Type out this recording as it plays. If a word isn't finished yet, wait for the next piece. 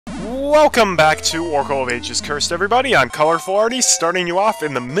Welcome back to Oracle of Ages Cursed, everybody. I'm Colorful Arty, starting you off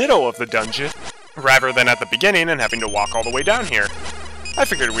in the middle of the dungeon, rather than at the beginning and having to walk all the way down here. I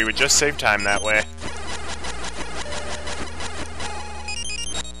figured we would just save time that way.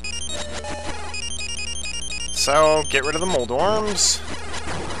 So, get rid of the mold worms.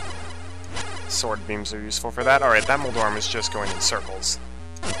 Sword beams are useful for that. Alright, that mold worm is just going in circles.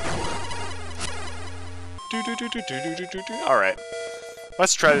 Alright.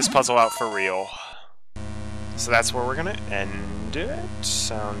 Let's try this puzzle out for real. So that's where we're gonna end it.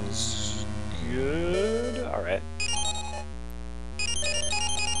 Sounds good. Alright.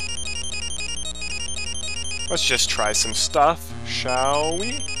 Let's just try some stuff, shall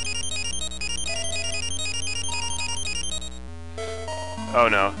we? Oh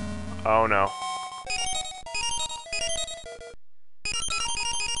no. Oh no.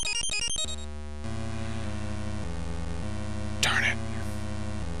 Darn it.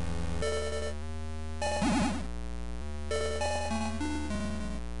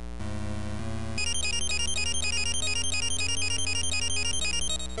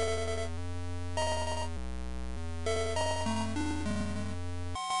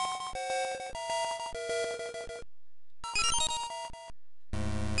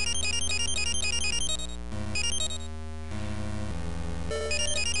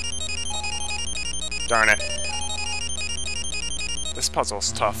 Darn it. This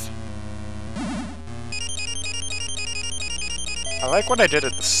puzzle's tough. I like what I did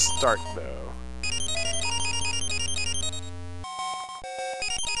at the start, though.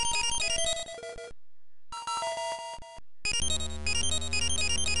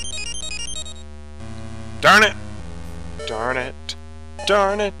 Darn it! Darn it!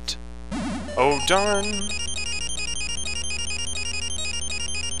 Darn it! Oh darn!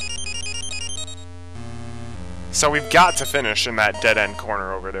 So we've got to finish in that dead-end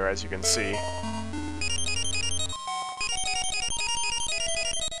corner over there, as you can see.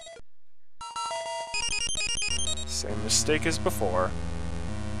 Same mistake as before.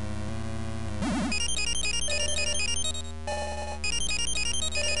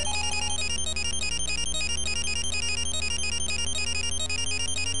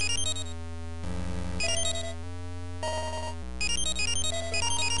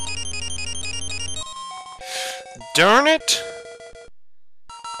 Darn it!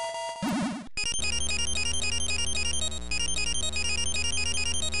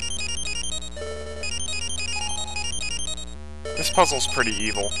 This puzzle's pretty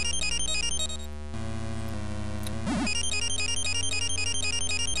evil.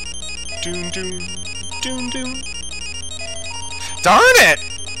 Doom doom, doom doom. Darn it!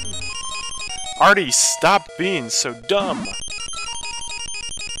 Arty, stop being so dumb.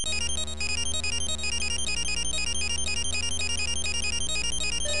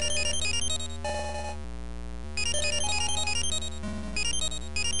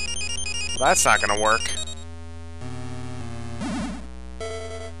 That's not gonna work.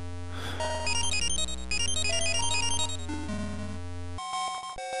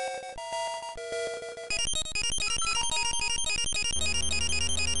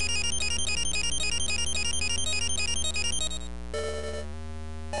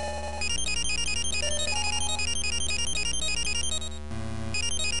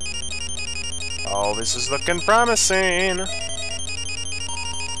 Oh, this is looking promising.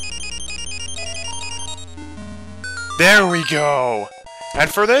 There we go! And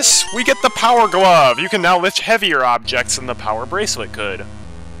for this, we get the Power Glove! You can now lift heavier objects than the Power Bracelet could.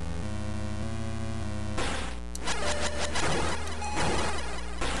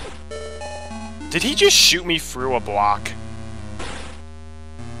 Did he just shoot me through a block?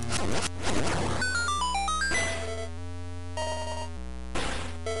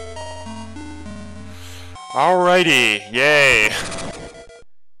 Alrighty, yay!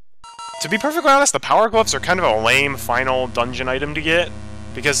 To be perfectly honest, the Power Gloves are kind of a lame final dungeon item to get,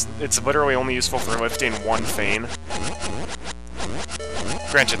 because it's literally only useful for lifting one Fane.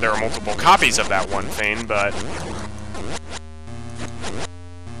 Granted, there are multiple copies of that one Fane, but...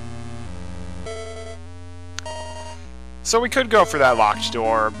 So we could go for that locked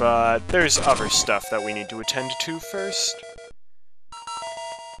door, but there's other stuff that we need to attend to first.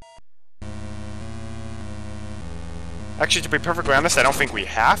 Actually, to be perfectly honest, I don't think we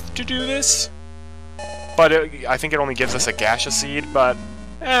have to do this. But I think it only gives us a gaseous seed, but...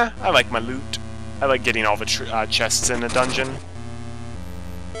 I like my loot. I like getting all the chests in a dungeon.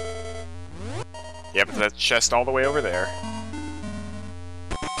 Yeah, but that chest all the way over there.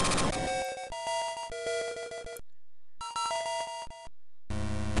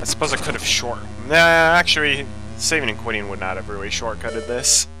 I suppose I could have short... Nah, actually, saving and quitting would not have really shortcutted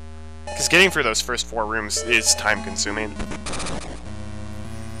this. Because getting through those first 4 rooms is time-consuming.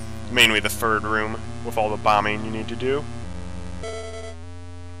 Mainly the 3rd room, with all the bombing you need to do.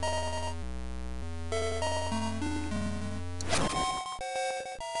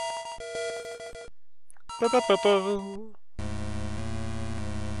 Ba-ba-ba-ba.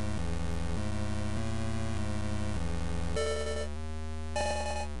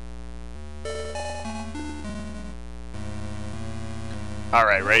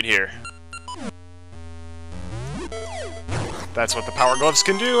 Alright, right here. That's what the power gloves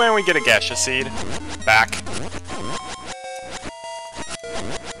can do, and we get a gaseous seed. Back.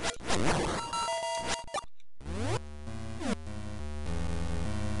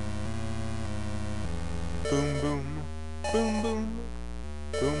 Boom, boom. Boom, boom.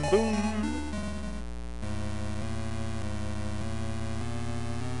 Boom, boom.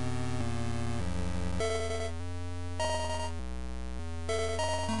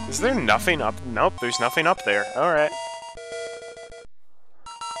 Is there nothing up? Nope, there's nothing up there. Alright.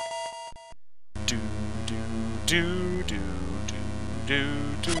 Do, do, do, do, do,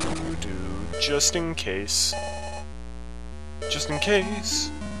 do, do, do. Just in case. Just in case.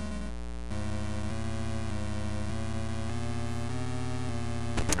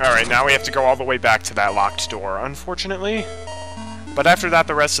 Alright, now we have to go all the way back to that locked door, unfortunately. But after that,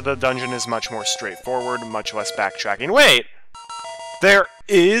 the rest of the dungeon is much more straightforward, much less backtracking. Wait! There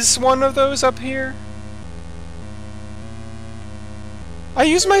is one of those up here? I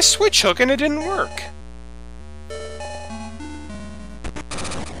used my switch hook and it didn't work.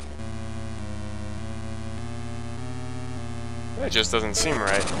 That just doesn't seem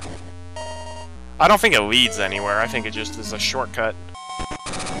right. I don't think it leads anywhere. I think it just is a shortcut.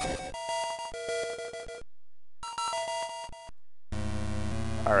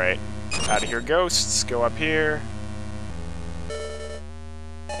 Alright. Out of here, ghosts. Go up here.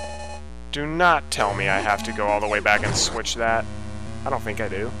 Do not tell me I have to go all the way back and switch that. I don't think I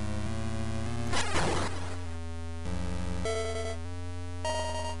do.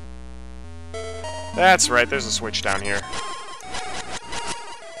 That's right, there's a switch down here.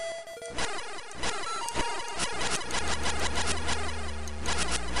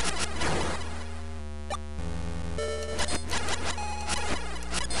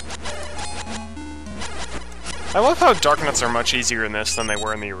 I love how dark nuts are much easier in this than they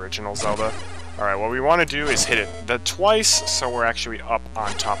were in the original Zelda. Alright, what we want to do is hit it twice, so we're actually up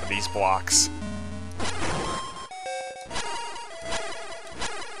on top of these blocks.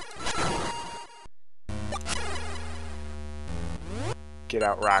 Get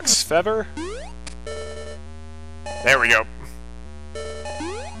out Rock's feather. There we go.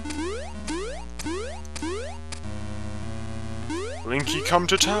 Link, he come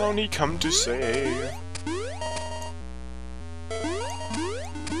to town, he come to save.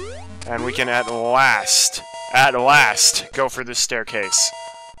 And we can at last, go for this staircase.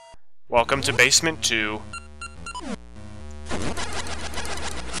 Welcome to Basement 2.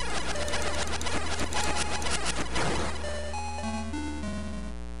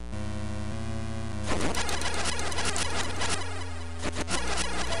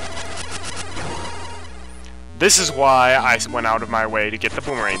 This is why I went out of my way to get the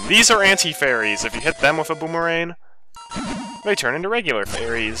boomerang. These are anti-fairies. If you hit them with a boomerang, they turn into regular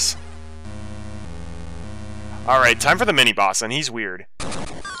fairies. Alright, time for the mini-boss, and he's weird.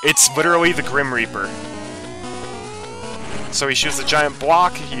 It's literally the Grim Reaper. So he shoots a giant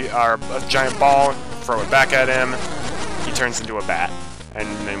block, or a giant ball, throw it back at him, he turns into a bat, and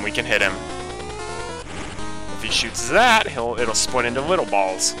then we can hit him. If he shoots that, it'll split into little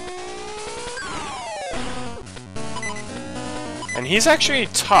balls. And he's actually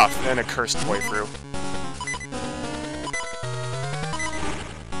tough in a cursed playthrough.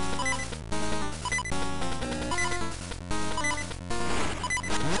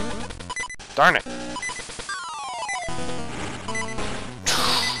 Darn it.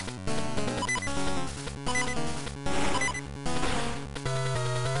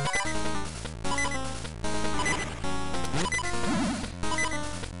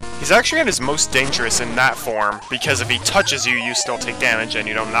 He's actually at his most dangerous in that form, because if he touches you, you still take damage and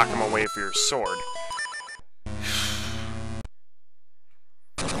you don't knock him away with your sword.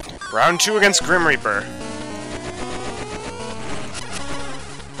 Round 2 against Grim Reaper.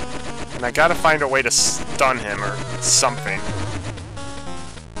 And I gotta find a way to stun him or something.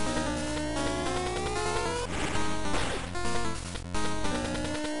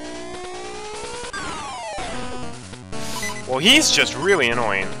 Well, he's just really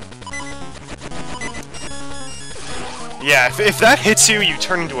annoying. Yeah, if that hits you, you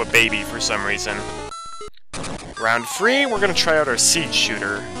turn into a baby for some reason. Round 3, we're gonna try out our siege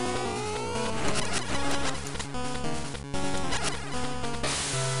shooter.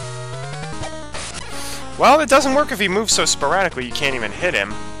 Well, it doesn't work if he moves so sporadically you can't even hit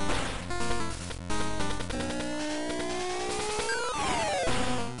him.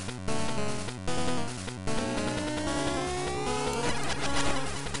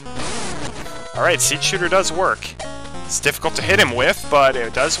 Alright, Seed Shooter does work. It's difficult to hit him with, but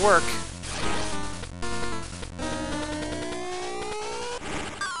it does work.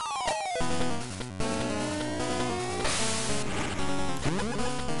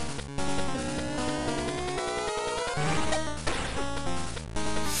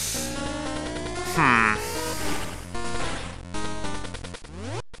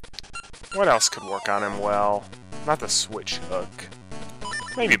 What else could work on him well? Not the switch hook.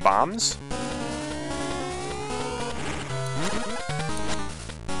 Maybe bombs?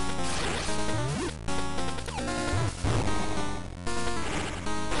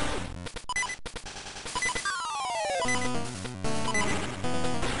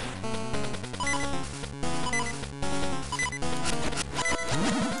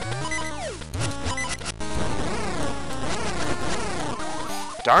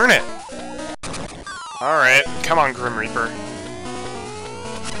 Darn it! Alright, come on, Grim Reaper.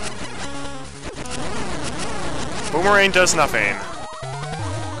 Boomerang does nothing.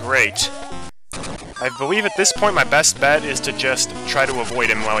 Great. I believe at this point my best bet is to just try to avoid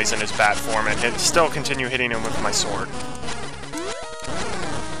him while he's in his bat form and still continue hitting him with my sword.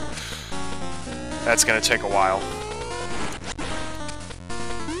 That's gonna take a while.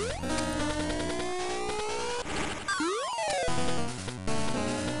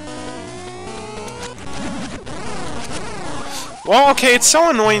 Well, okay, it's so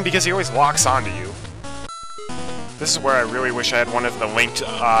annoying because he always locks onto you. This is where I really wish I had one of the linked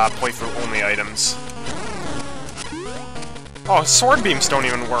playthrough-only items. Oh, sword beams don't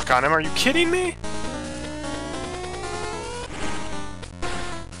even work on him, are you kidding me?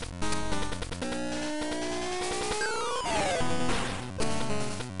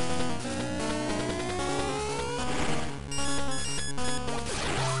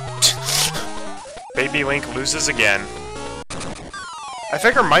 Baby Link loses again. I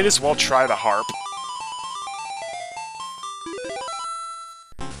figure might as well try the harp.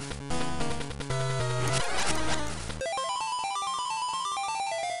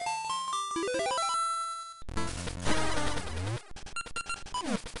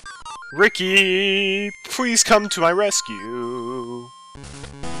 Ricky, please come to my rescue.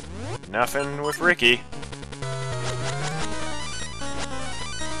 Nothing with Ricky.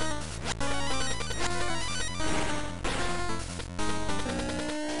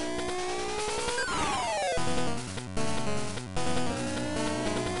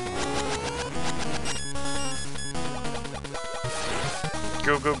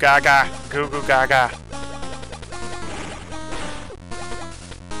 Goo goo gaga, goo goo gaga.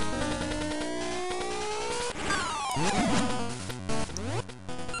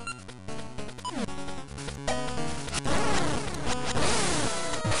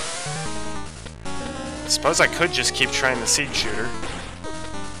 Suppose I could just keep trying the Seed Shooter.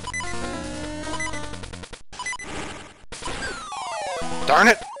 Darn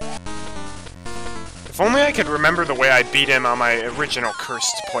it! If only I could remember the way I beat him on my original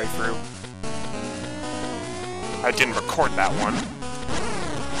Cursed playthrough. I didn't record that one.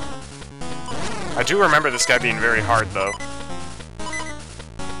 I do remember this guy being very hard, though.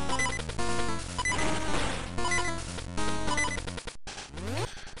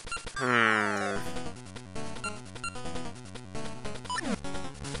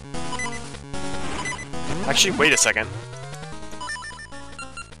 Actually, wait a second.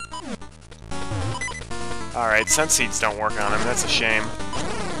 Alright, Sense Seeds don't work on him, that's a shame.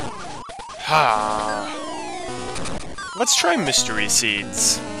 Let's try Mystery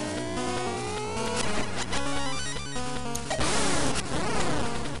Seeds.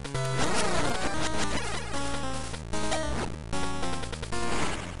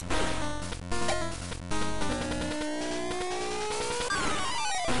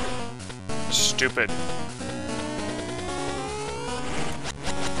 Stupid.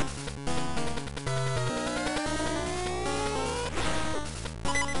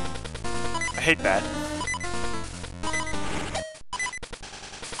 I hate that.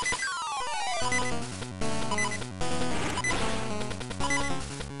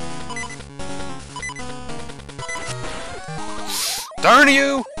 Darn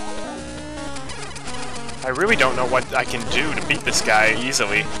you! I really don't know what I can do to beat this guy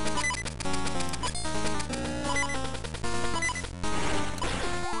easily.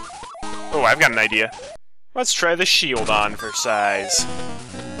 Oh, I've got an idea. Let's try the shield on for size.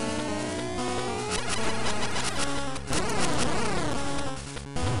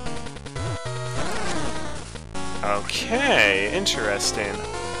 Okay, interesting.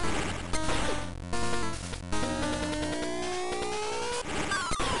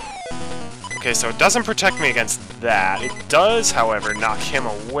 Okay, so it doesn't protect me against that. It does, however, knock him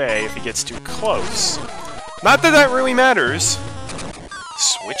away if he gets too close. Not that that really matters.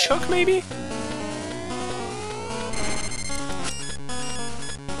 Switch hook, maybe?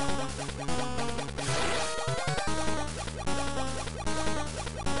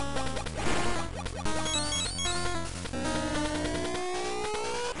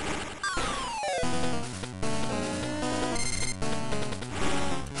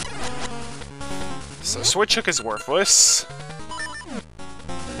 So switch hook is worthless.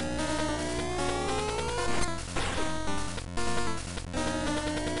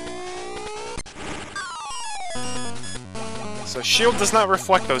 So shield does not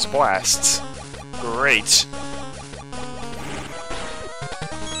reflect those blasts. Great.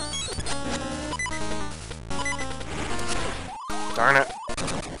 Darn it.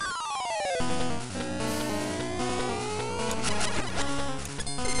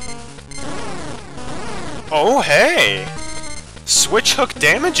 Oh, hey! Switch hook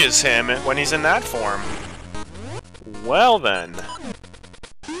damages him when he's in that form. Well then.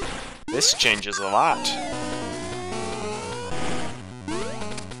 This changes a lot.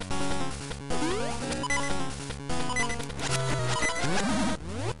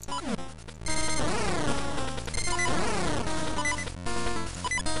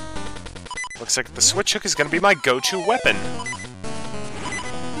 Looks like the switch hook is gonna be my go-to weapon.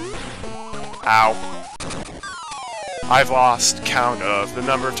 Ow. I've lost count of the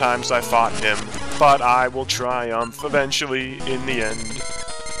number of times I fought him, but I will triumph eventually in the end.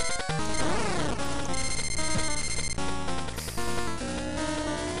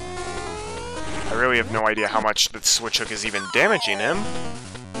 I really have no idea how much the switch hook is even damaging him.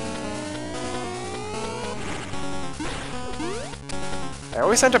 I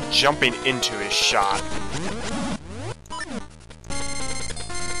always end up jumping into his shot.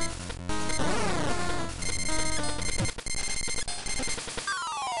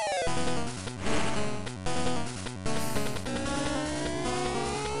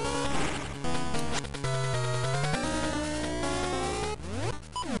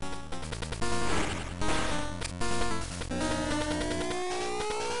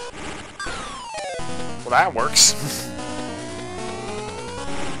 Well, that works.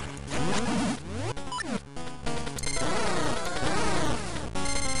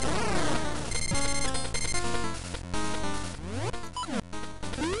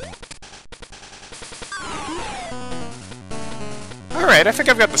 Alright, I think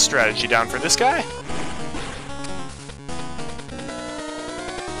I've got the strategy down for this guy.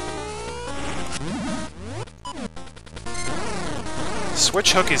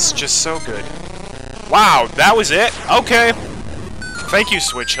 Switch hook is just so good. Wow, that was it? Okay. Thank you,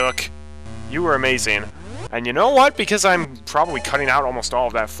 Switch Hook. You were amazing. And you know what? Because I'm probably cutting out almost all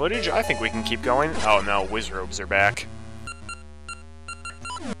of that footage, I think we can keep going. Oh no, Wizrobes are back.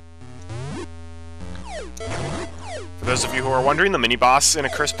 For those of you who are wondering, the mini-boss in a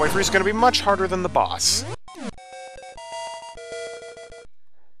cursed playthrough is going to be much harder than the boss.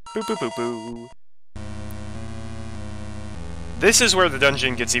 Boo boo boo boo. This is where the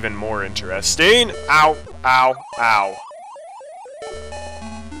dungeon gets even more interesting. Ow, ow, ow.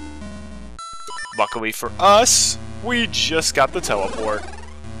 Luckily for us, we just got the teleport.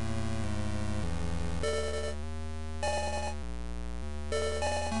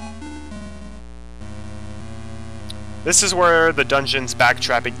 This is where the dungeon's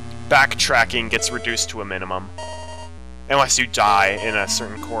backtracking gets reduced to a minimum. Unless you die in a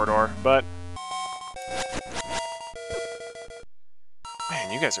certain corridor, but...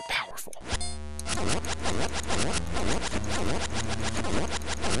 Man, you guys are powerful.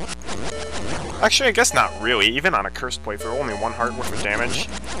 Actually, I guess not really. Even on a cursed playthrough, only one heart worth of damage.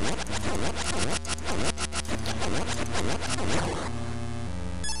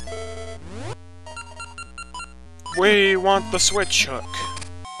 We want the switch hook.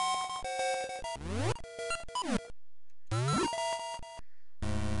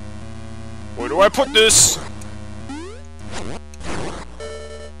 Where do I put this?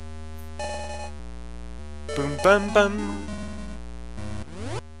 Boom bum bum.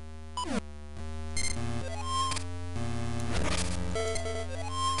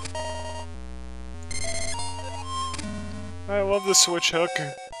 I love the switch hook.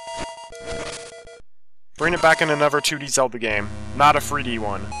 Bring it back in another 2D Zelda game. Not a 3D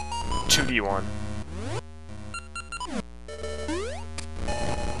one. 2D one.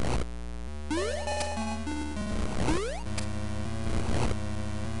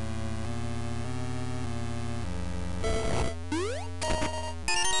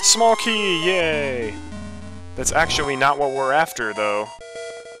 Small key, yay! That's actually not what we're after, though.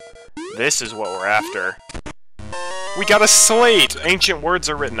 This is what we're after. We got a slate! Ancient words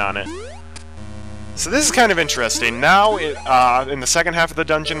are written on it. So this is kind of interesting. Now, in the second half of the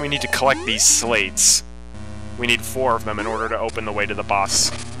dungeon, we need to collect these slates. We need 4 of them in order to open the way to the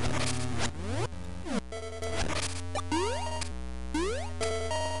boss.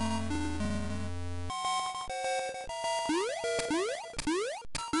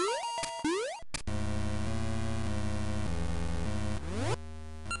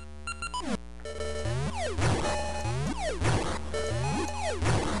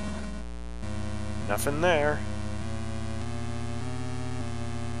 Nothing there.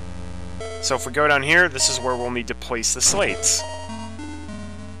 So if we go down here, this is where we'll need to place the slates.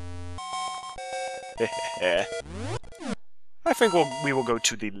 I think we will go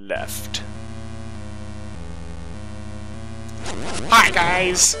to the left. Hi,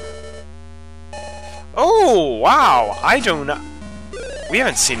 guys! Oh, wow! We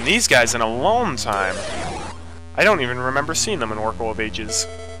haven't seen these guys in a long time. I don't even remember seeing them in Oracle of Ages.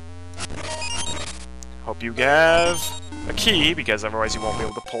 Hope you have a key, because otherwise you won't be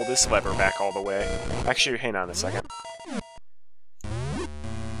able to pull this lever back all the way. Actually, hang on a second.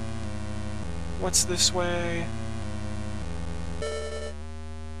 What's this way?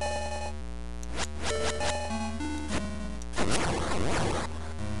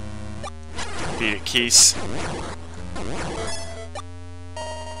 Beat it, Keys.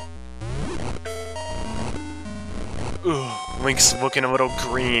 Ugh, Link's looking a little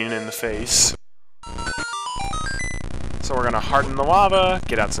green in the face. So we're gonna harden the lava,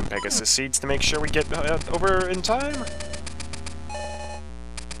 get out some Pegasus seeds to make sure we get over in time.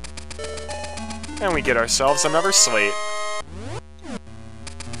 And we get ourselves another slate.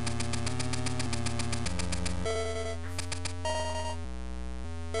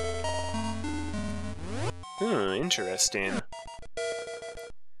 Interesting.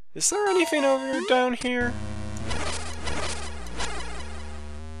 Is there anything over down here?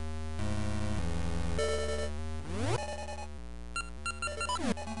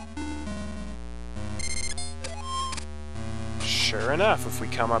 Sure enough, if we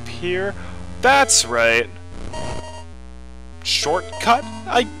come up here... That's right! Shortcut,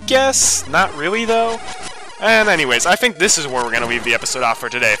 I guess? Not really, though. And anyways, I think this is where we're going to leave the episode off for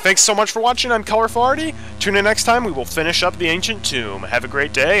today. Thanks so much for watching. I'm Colorful Arty. Tune in next time. We will finish up the Ancient Tomb. Have a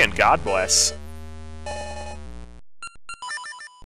great day, and God bless.